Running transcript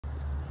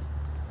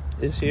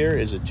This here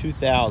is a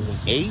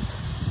 2008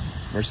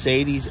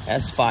 Mercedes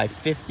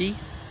S550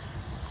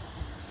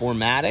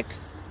 4Matic,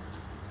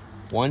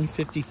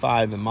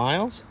 155 in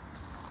miles.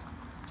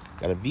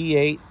 Got a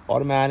V8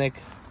 automatic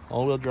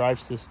all-wheel drive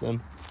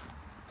system.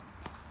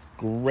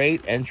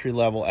 Great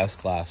entry-level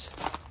S-Class.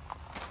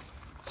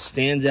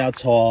 Stands out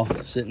tall,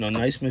 sitting on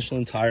nice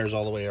Michelin tires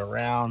all the way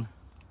around.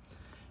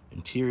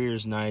 Interior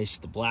is nice,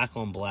 the black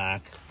on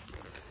black.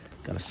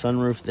 Got a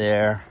sunroof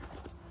there.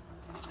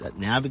 It's got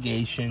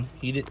navigation,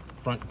 heated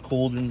front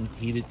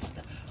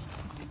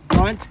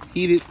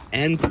heated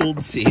and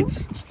cooled seats,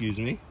 excuse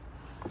me.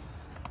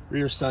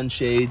 Rear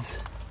sunshades.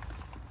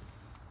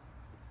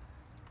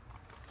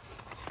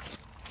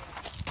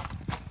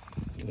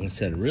 Like I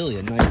said, really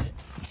a nice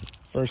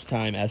first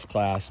time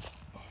S-Class.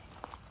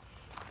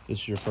 If this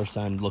is your first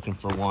time looking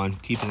for one,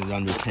 keeping it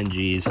under 10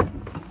 G's.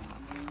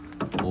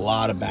 A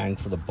lot of bang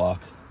for the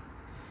buck.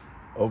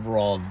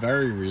 Overall, a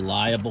very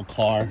reliable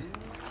car.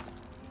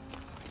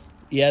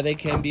 Yeah, they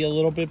can be a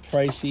little bit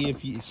pricey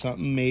if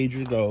something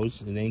major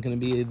goes. It ain't going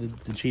to be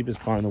the cheapest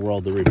car in the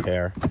world to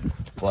repair.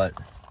 But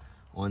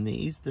on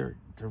these, they're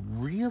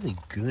really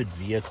good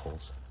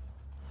vehicles.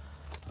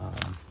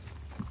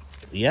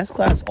 The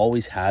S-Class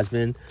always has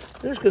been.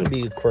 There's going to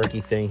be a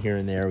quirky thing here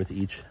and there with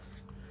each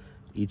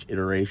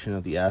iteration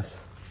of the S.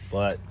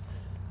 But,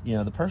 you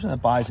know, the person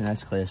that buys an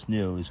S-Class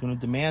new is going to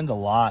demand a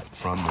lot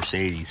from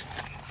Mercedes.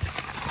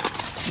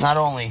 Not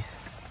only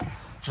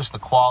just the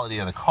quality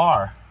of the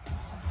car,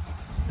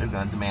 they're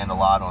going to demand a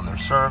lot on their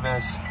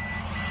service,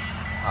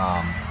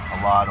 a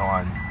lot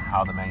on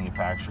how the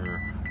manufacturer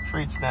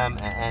treats them,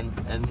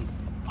 and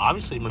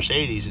obviously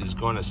Mercedes is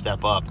going to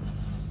step up,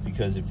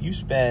 because if you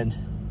spend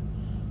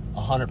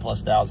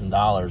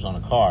 $100,000+ on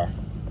a car,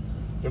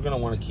 they're going to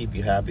want to keep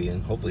you happy,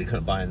 and hopefully you're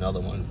going to buy another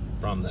one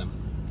from them.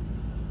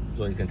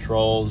 So your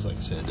controls, like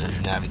I said, there's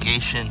your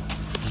navigation.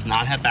 It does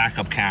not have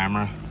backup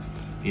camera.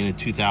 Being a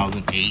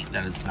 2008,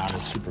 that is not a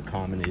super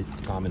common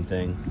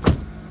thing.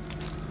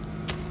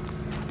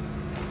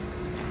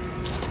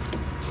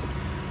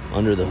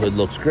 Under the hood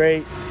looks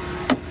great.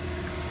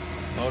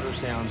 Motor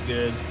sounds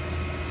good.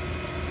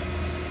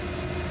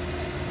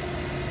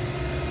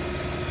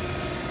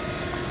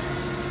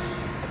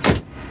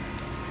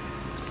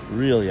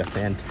 Really a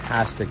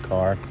fantastic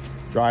car.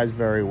 Drives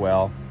very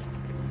well.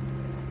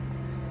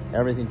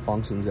 Everything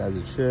functions as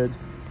it should.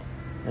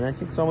 And I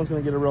think someone's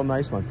going to get a real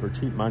nice one for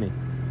cheap money.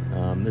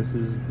 This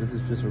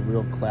is just a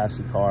real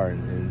classy car,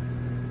 and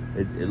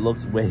it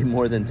looks way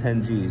more than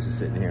 10 G's just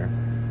sitting here.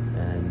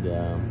 And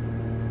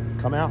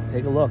come out,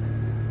 take a look.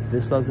 If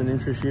this doesn't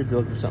interest you, if you're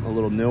looking for something a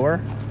little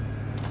newer,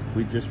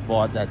 we just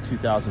bought that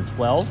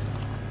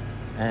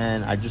 2012,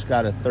 and I just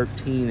got a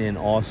 13 in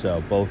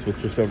also, both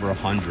with just over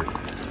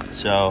 100.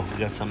 So we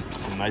got some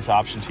nice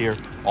options here.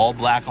 All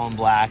black on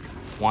black.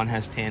 One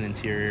has tan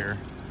interior.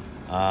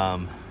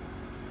 The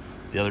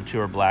other two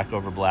are black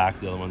over black.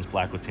 The other one's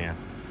black with tan.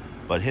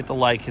 But hit the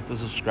like, hit the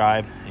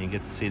subscribe, and you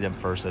get to see them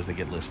first as they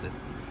get listed.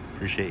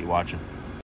 Appreciate you watching.